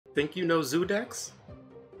Think you know zoo decks?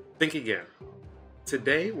 Think again.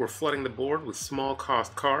 Today we're flooding the board with small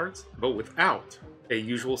cost cards, but without a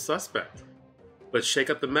usual suspect. Let's shake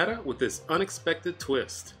up the meta with this unexpected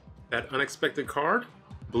twist. That unexpected card,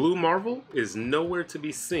 Blue Marvel, is nowhere to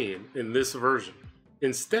be seen in this version.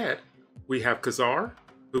 Instead, we have Ka-Zar,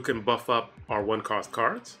 who can buff up our one-cost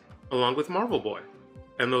cards, along with Marvel Boy.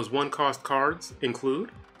 And those one-cost cards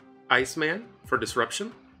include Iceman for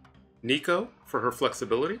disruption, Nico for her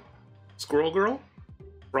flexibility, Squirrel Girl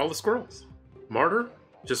for all the squirrels, Martyr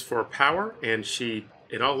just for power, and she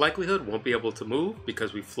in all likelihood won't be able to move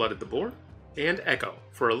because we flooded the board, and Echo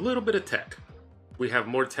for a little bit of tech. We have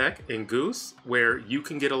more tech in Goose, where you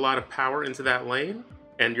can get a lot of power into that lane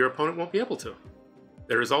and your opponent won't be able to.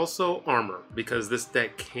 There is also armor, because this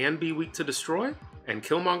deck can be weak to destroy, and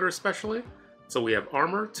Killmonger especially, so we have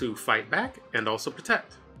armor to fight back and also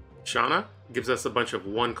protect. Shanna gives us a bunch of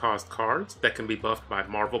one-cost cards that can be buffed by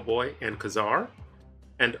Marvel Boy and Ka-Zar,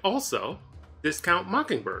 and also discount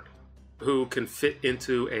Mockingbird, who can fit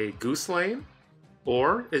into a Goose lane,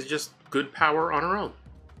 or is just good power on her own.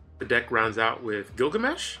 The deck rounds out with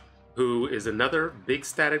Gilgamesh, who is another big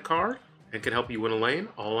statted card and can help you win a lane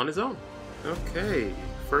all on his own. Okay,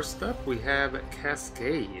 first up we have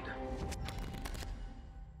Cascade.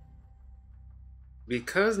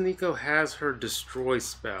 Because Nico has her Destroy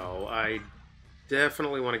spell, I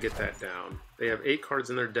definitely want to get that down. They have 8 cards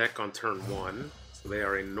in their deck on turn 1, so they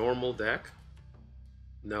are a normal deck.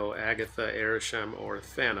 No Agatha, Erisham, or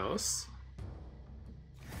Thanos.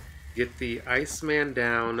 Get the Iceman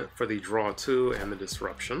down for the draw 2 and the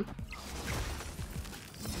disruption.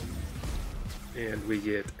 And we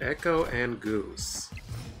get Echo and Goose.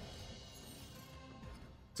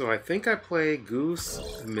 So I think I play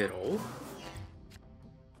Goose middle.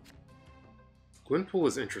 Gwynpool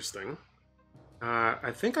is interesting.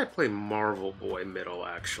 I think I play Marvel Boy middle,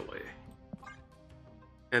 actually.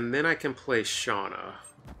 And then I can play Shanna.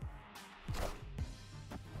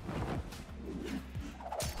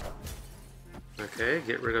 Okay,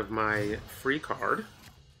 get rid of my free card.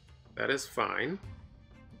 That is fine.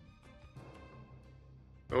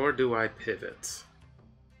 Or do I pivot?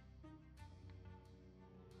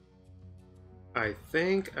 I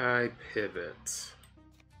think I pivot.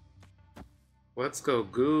 Let's go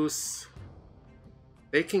Goose.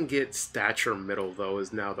 They can get stature middle, though,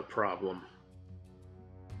 is now the problem.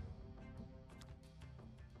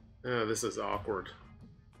 Oh, this is awkward.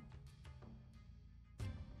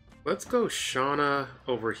 Let's go Shanna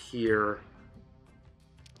over here.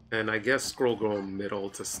 And I guess Squirrel Girl middle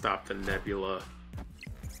to stop the Nebula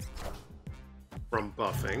from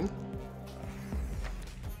buffing.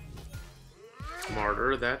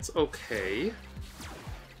 Martyr, that's okay.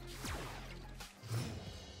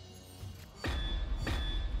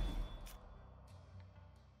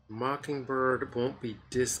 Mockingbird won't be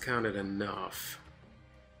discounted enough.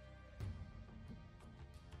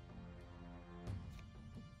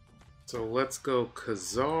 So let's go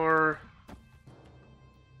Ka-Zar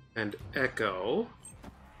and Echo.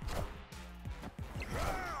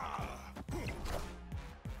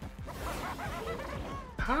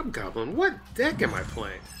 Hobgoblin, what deck am I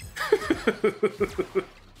playing?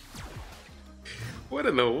 What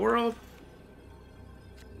in the world?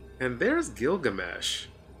 And there's Gilgamesh.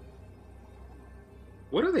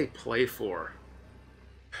 What do they play for?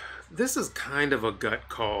 This is kind of a gut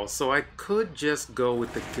call, so I could just go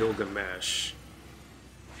with the Gilgamesh,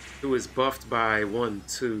 who is buffed by 1,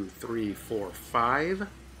 2, 3, 4, 5.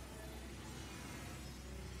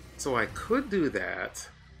 So I could do that.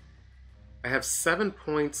 I have 7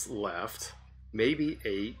 points left, maybe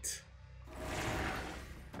 8.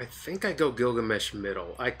 I think I go Gilgamesh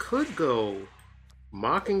middle. I could go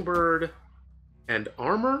Mockingbird and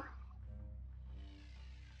Armor,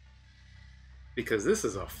 because this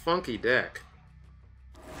is a funky deck.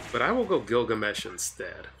 But I will go Gilgamesh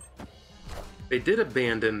instead. They did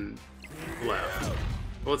abandon left.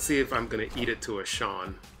 Let's see if I'm going to eat it to a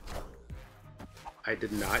Sean. I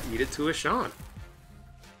did not eat it to a Sean.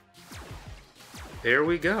 There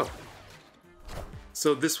we go.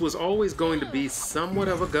 So this was always going to be somewhat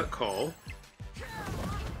of a gut call.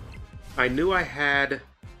 I knew I had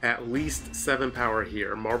at least 7 power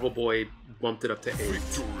here. Marvel Boy bumped it up to 8.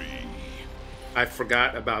 Victory. I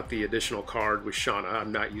forgot about the additional card with Shanna.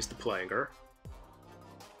 I'm not used to playing her.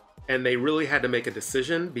 And they really had to make a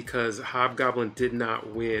decision because Hobgoblin did not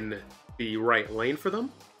win the right lane for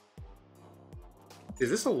them. Is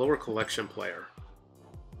this a lower collection player?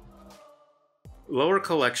 Lower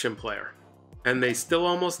collection player. And they still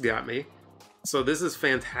almost got me. So this is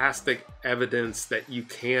fantastic evidence that you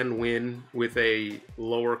can win with a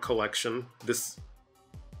lower collection. This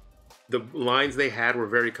the lines they had were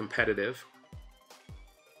very competitive.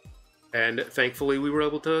 And thankfully we were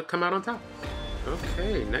able to come out on top.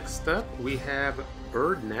 Okay, next up we have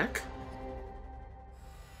Bird Neck.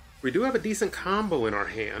 We do have a decent combo in our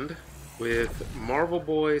hand with Marvel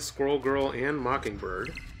Boy, Squirrel Girl, and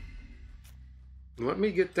Mockingbird. Let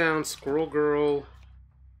me get down Squirrel Girl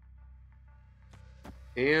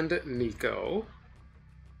and Nico.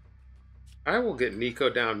 I will get Nico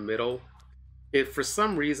down middle. If for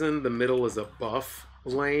some reason the middle is a buff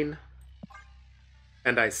lane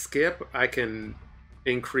and I skip, I can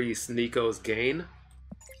increase Nico's gain.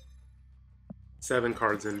 7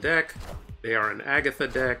 cards in deck. They are an Agatha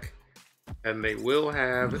deck, and they will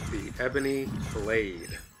have the Ebony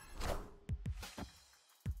Blade.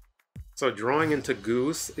 So drawing into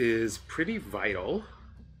Goose is pretty vital.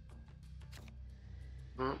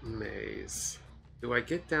 Maze. Do I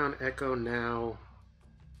get down Echo now?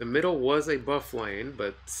 The middle was a buff lane,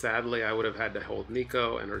 but sadly I would have had to hold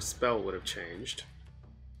Nico and her spell would have changed.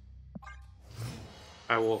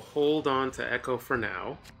 I will hold on to Echo for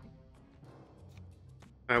now.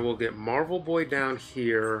 I will get Marvel Boy down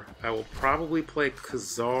here. I will probably play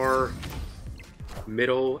Ka-Zar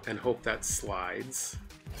middle and hope that slides.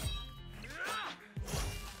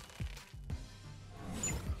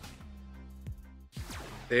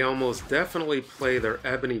 They almost definitely play their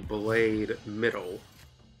Ebony Blade middle.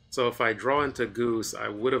 So if I draw into Goose, I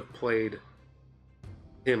would have played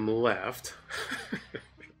him left.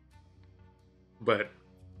 But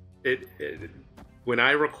when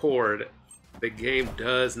I record, the game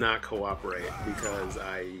does not cooperate because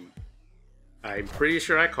I'm pretty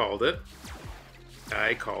sure I called it.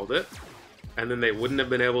 I called it. And then they wouldn't have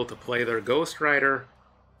been able to play their Ghost Rider,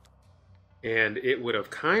 and it would have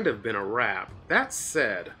kind of been a wrap. That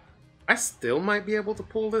said, I still might be able to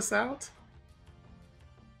pull this out.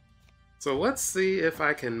 So let's see if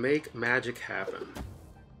I can make magic happen.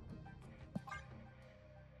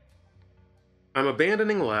 I'm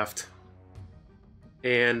abandoning left,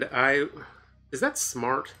 and is that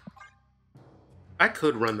smart? I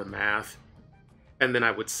could run the math, and then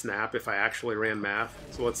I would snap if I actually ran math.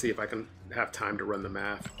 So let's see if I can have time to run the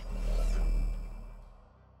math.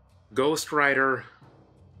 Ghost Rider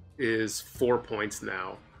is 4 points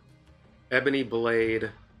now. Ebony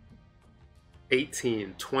Blade,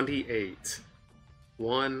 18, 28.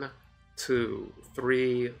 1, 2,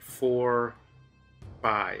 3, 4,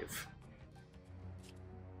 5.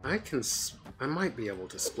 I might be able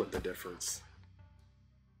to split the difference.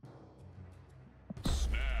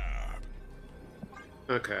 Snap.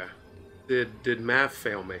 Okay. Did math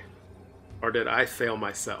fail me? Or did I fail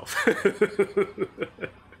myself?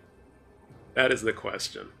 That is the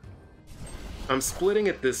question. I'm splitting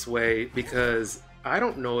it this way because I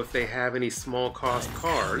don't know if they have any small cost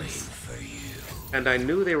cards. And I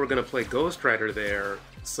knew they were going to play Ghost Rider there,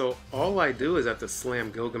 so all I do is have to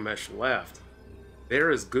slam Gilgamesh left.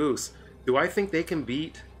 There is Goose. Do I think they can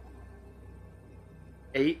beat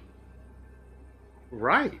 8?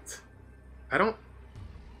 Right. I don't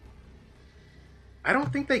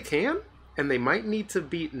think they can, and they might need to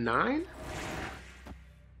beat 9.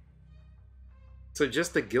 So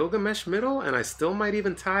just a Gilgamesh middle, and I still might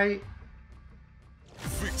even tie.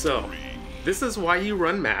 So, this is why you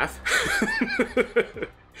run math.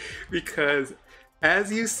 Because,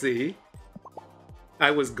 as you see,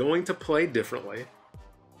 I was going to play differently.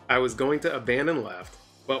 I was going to abandon left.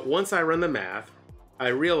 But once I run the math, I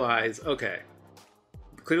realize, okay,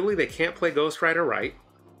 clearly they can't play Ghost Rider right.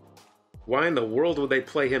 Why in the world would they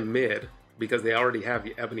play him mid? Because they already have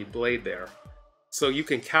the Ebony Blade there. So you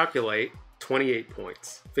can calculate 28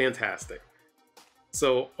 points. Fantastic.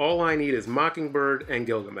 So all I need is Mockingbird and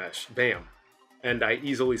Gilgamesh. Bam. And I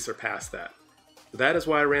easily surpassed that. So that is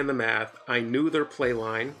why I ran the math. I knew their play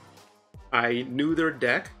line. I knew their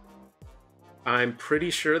deck. I'm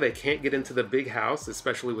pretty sure they can't get into the big house,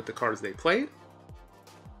 especially with the cards they played.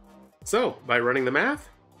 So, by running the math,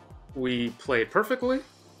 we played perfectly,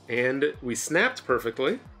 and we snapped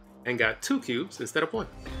perfectly, and got 2 cubes instead of 1.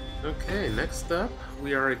 Okay, next up,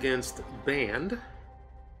 we are against Band,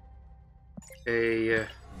 a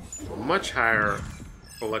much higher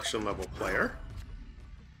collection level player.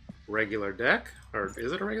 Regular deck, or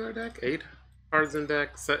is it a regular deck? 8 cards in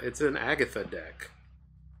deck, so it's an Agatha deck.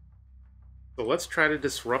 So let's try to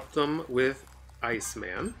disrupt them with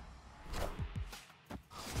Iceman.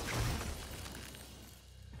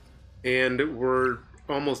 And we're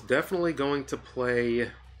almost definitely going to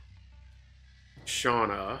play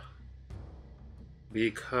Shanna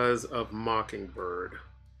because of Mockingbird.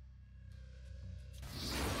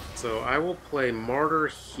 So I will play Martyr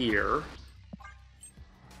here.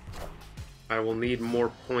 I will need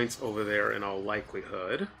more points over there in all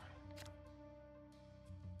likelihood.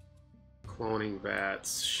 Cloning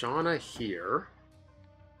Vats. Shanna here.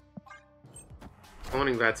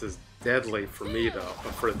 Cloning Vats is deadly for me, though,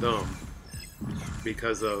 for them.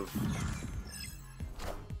 Because of...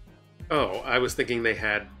 Oh, I was thinking they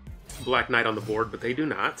had Black Knight on the board, but they do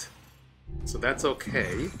not. So that's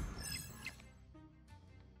okay.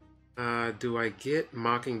 Do I get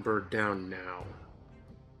Mockingbird down now?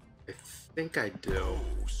 I think I do. Oh,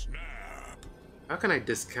 snap. How can I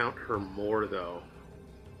discount her more, though?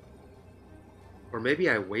 Or maybe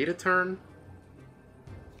I wait a turn?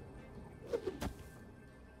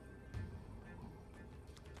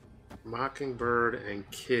 Mockingbird and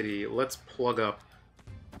Kitty. Let's plug up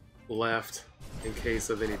left in case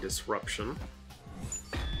of any disruption.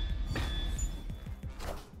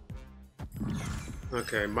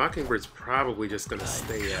 Okay, Mockingbird's probably just gonna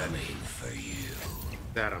stay at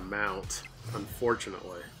that amount,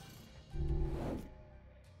 unfortunately.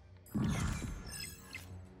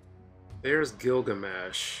 There's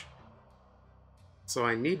Gilgamesh. So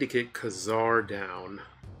I need to get Ka-Zar down.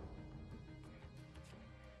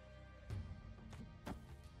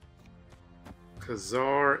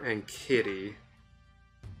 Ka-Zar and Kitty.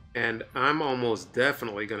 And I'm almost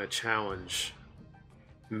definitely going to challenge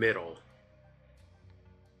middle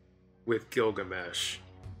with Gilgamesh.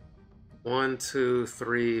 1, 2,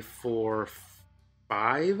 3, 4,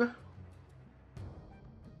 5.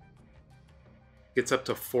 Gets up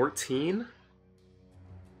to 14.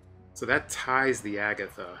 So that ties the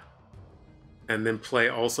Agatha. And then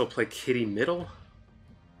also play Kitty middle.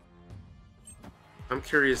 I'm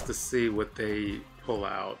curious to see what they pull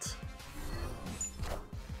out.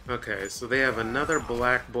 Okay, so they have another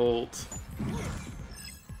Black Bolt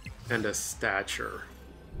and a Stature.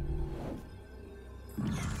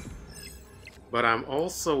 But I'm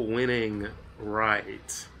also winning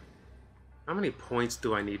right. How many points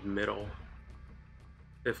do I need middle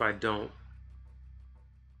if I don't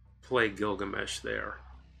play Gilgamesh there?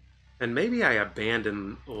 And maybe I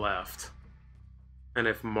abandon left. And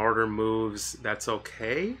if Martyr moves, that's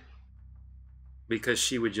okay. Because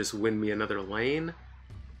she would just win me another lane.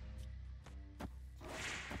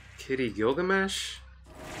 Kitty Gilgamesh.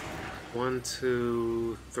 1,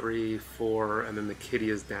 2, 3, 4, and then the Kitty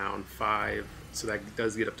is down 5. So that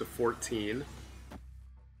does get up to 14.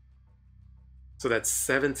 So that's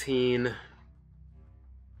 17.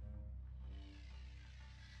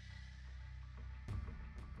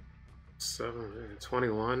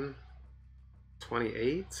 21.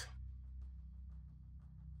 28.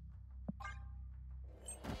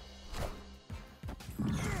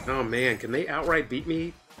 Oh man, can they outright beat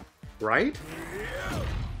me? Right?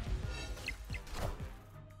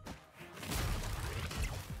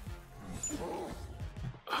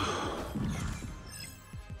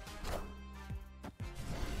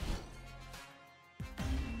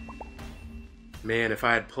 Man, if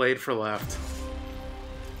I had played for left.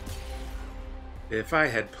 If I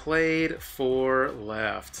had played for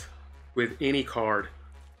left with any card,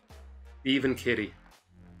 even Kitty.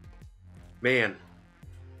 Man,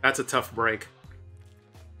 that's a tough break.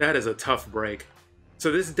 That is a tough break.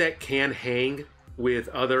 So this deck can hang with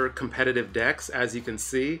other competitive decks, as you can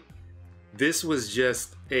see. This was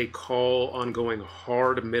just a call on going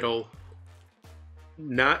hard middle,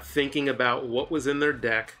 not thinking about what was in their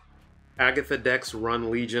deck. Agatha decks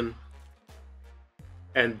run Legion.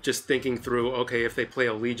 And just thinking through, okay, if they play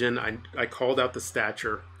a Legion, I called out the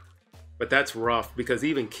Stature. But that's rough, because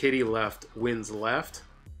even Kitty left wins left.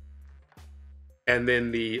 And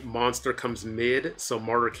then the monster comes mid, so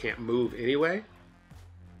Martyr can't move anyway.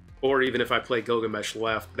 Or even if I play Gilgamesh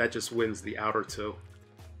left, that just wins the outer two.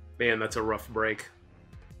 Man, that's a rough break.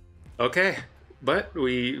 Okay, but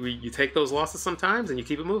you take those losses sometimes and you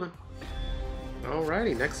keep it moving.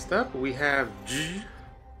 Alrighty, next up we have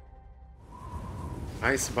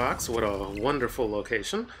Icebox. What a wonderful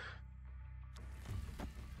location.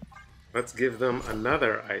 Let's give them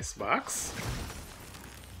another Icebox.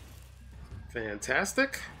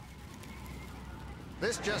 Fantastic.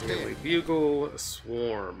 This just Daily in. Bugle,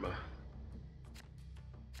 Swarm.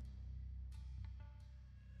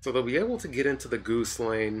 So they'll be able to get into the Goose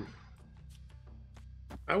lane.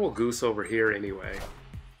 I will Goose over here anyway.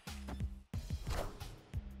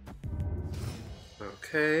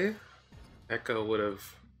 Okay. Echo would have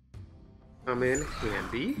come in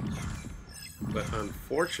handy. But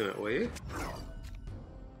unfortunately,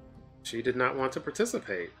 she did not want to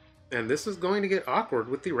participate. And this is going to get awkward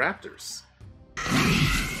with the Raptors.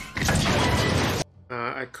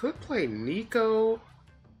 I could play Nico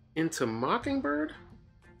into Mockingbird.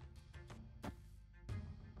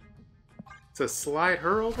 to slide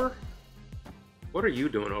her over? What are you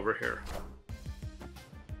doing over here?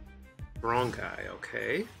 Wrong guy,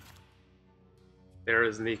 okay. There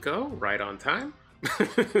is Nico, right on time.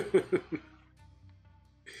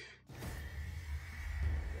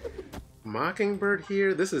 Mockingbird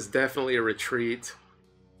here. This is definitely a retreat.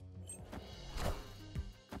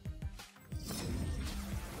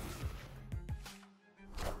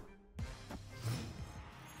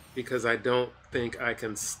 Because I don't think I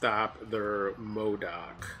can stop their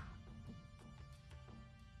Modoc.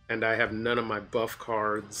 And I have none of my buff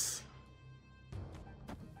cards.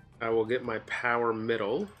 I will get my power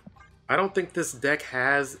middle. I don't think this deck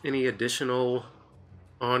has any additional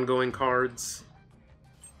ongoing cards.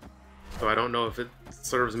 So I don't know if it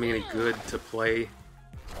serves me any good to play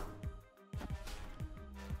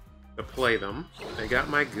them. I got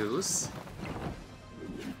my Goose.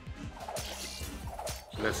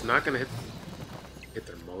 And that's not gonna hit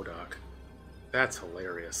their Modoc. That's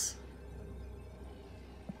hilarious.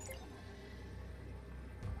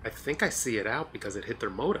 I think I see it out because it hit their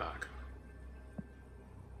Modoc.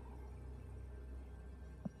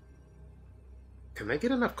 Can they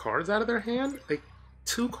get enough cards out of their hand? Like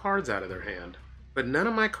 2 cards out of their hand. But none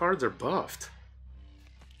of my cards are buffed.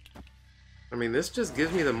 I mean, this just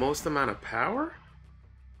gives me the most amount of power?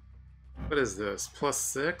 What is this?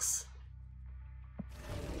 +6?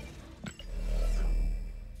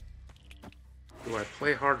 Do I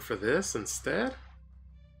play hard for this instead?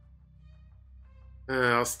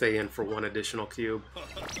 I'll stay in for 1 additional cube.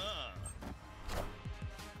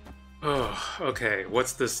 Oh, okay.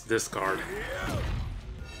 What's this discard?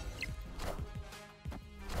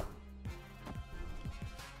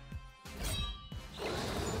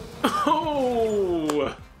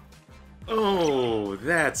 Oh! Oh,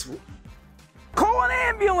 that's... Call an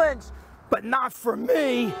ambulance! But not for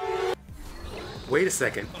me! Wait a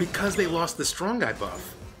second. Because they lost the strong guy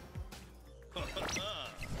buff.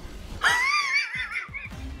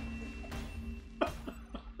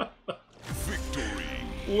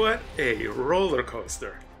 What a roller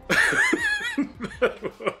coaster. That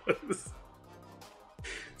was.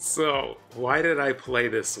 So, why did I play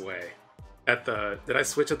this way? Did I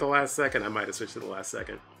switch at the last second? I might have switched at the last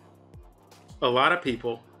second. A lot of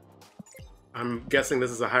people, I'm guessing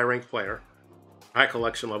this is a high ranked player, high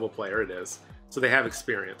collection level player it is, so they have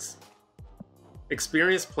experience.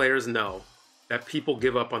 Experienced players know that people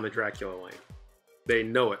give up on the Dracula lane. They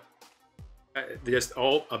know it. They just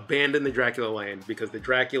all abandon the Dracula lane because the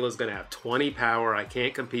Dracula is going to have 20 power. I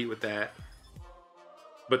can't compete with that.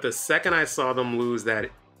 But the second I saw them lose that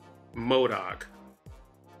Modoc,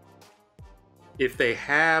 if they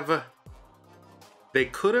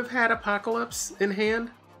could have had Apocalypse in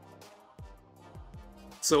hand.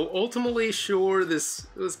 So ultimately, sure, this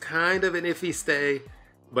was kind of an iffy stay.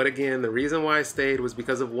 But again, the reason why I stayed was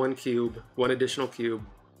because of 1 cube, 1 additional cube.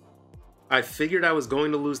 I figured I was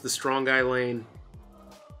going to lose the strong guy lane,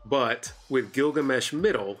 but with Gilgamesh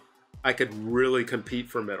middle, I could really compete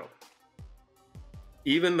for middle.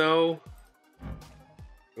 Even though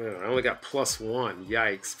I only got +1,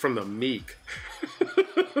 yikes, from the Meek.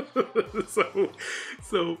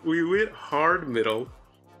 so we went hard middle,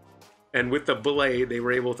 and with the Blade, they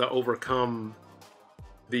were able to overcome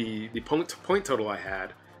the point total I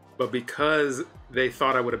had. But because they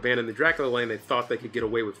thought I would abandon the Dracula lane, they thought they could get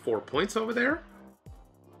away with 4 points over there.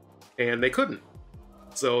 And they couldn't.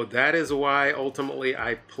 So that is why ultimately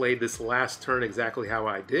I played this last turn exactly how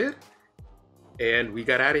I did. And we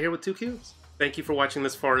got out of here with 2 cubes. Thank you for watching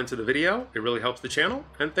this far into the video. It really helps the channel.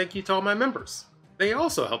 And thank you to all my members. They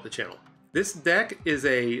also help the channel. This deck is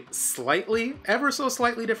a ever so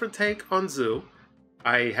slightly different take on Zoo.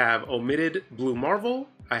 I have omitted Blue Marvel.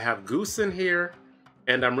 I have Goose in here.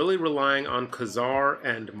 And I'm really relying on Ka-Zar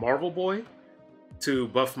and Marvel Boy to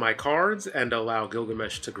buff my cards and allow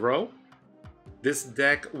Gilgamesh to grow. This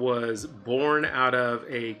deck was born out of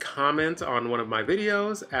a comment on one of my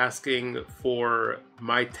videos asking for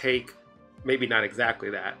my take, maybe not exactly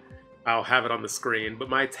that, I'll have it on the screen, but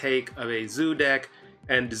my take of a Zoo deck,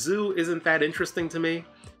 and Zoo isn't that interesting to me,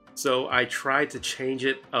 so I tried to change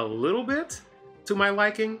it a little bit to my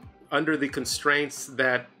liking, under the constraints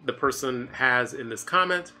that the person has in this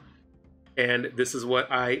comment, and this is what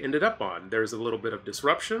I ended up on. There's a little bit of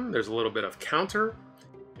disruption, there's a little bit of counter,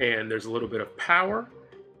 and there's a little bit of power,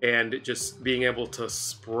 and just being able to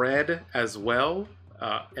spread as well,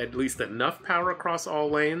 at least enough power across all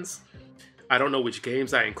lanes. I don't know which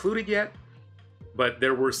games I included yet, but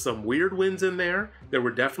there were some weird wins in there. There were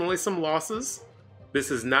definitely some losses.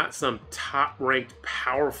 This is not some top-ranked,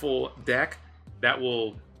 powerful deck that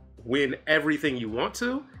will win everything you want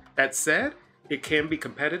to. That said, it can be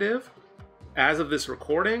competitive, as of this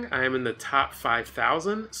recording, I am in the top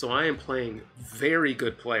 5,000, so I am playing very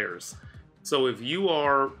good players. So if you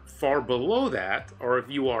are far below that, or if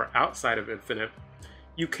you are outside of Infinite,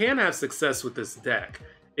 you can have success with this deck.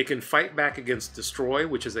 It can fight back against Destroy,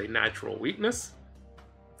 which is a natural weakness,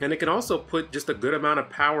 and it can also put just a good amount of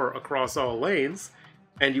power across all lanes,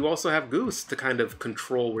 and you also have Goose to kind of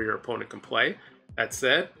control where your opponent can play. That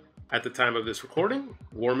said, at the time of this recording,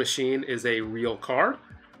 War Machine is a real card,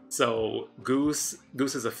 so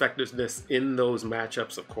Goose's effectiveness in those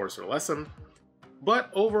matchups, of course, are lessened. But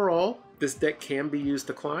overall, this deck can be used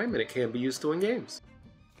to climb, and it can be used to win games.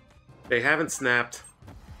 They haven't snapped,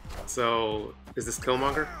 so is this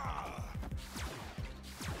Killmonger?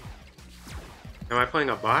 Am I playing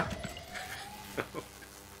a bot?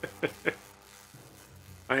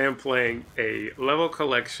 I am playing a level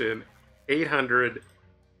collection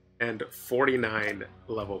 849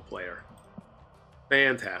 level player.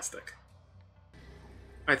 Fantastic.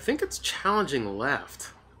 I think it's challenging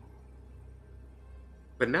left.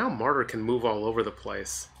 But now Martyr can move all over the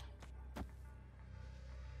place.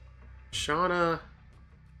 Shanna.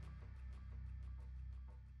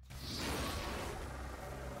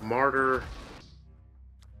 Martyr.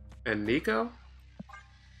 And Nico?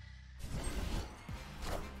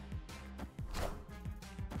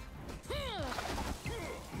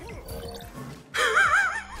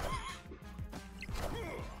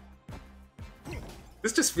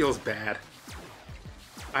 This just feels bad.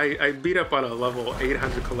 I beat up on a level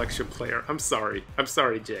 800 collection player. I'm sorry. I'm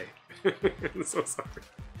sorry, Jay. I'm so sorry.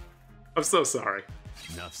 I'm so sorry.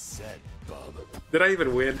 Enough said, bub. Did I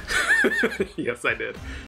even win? Yes, I did.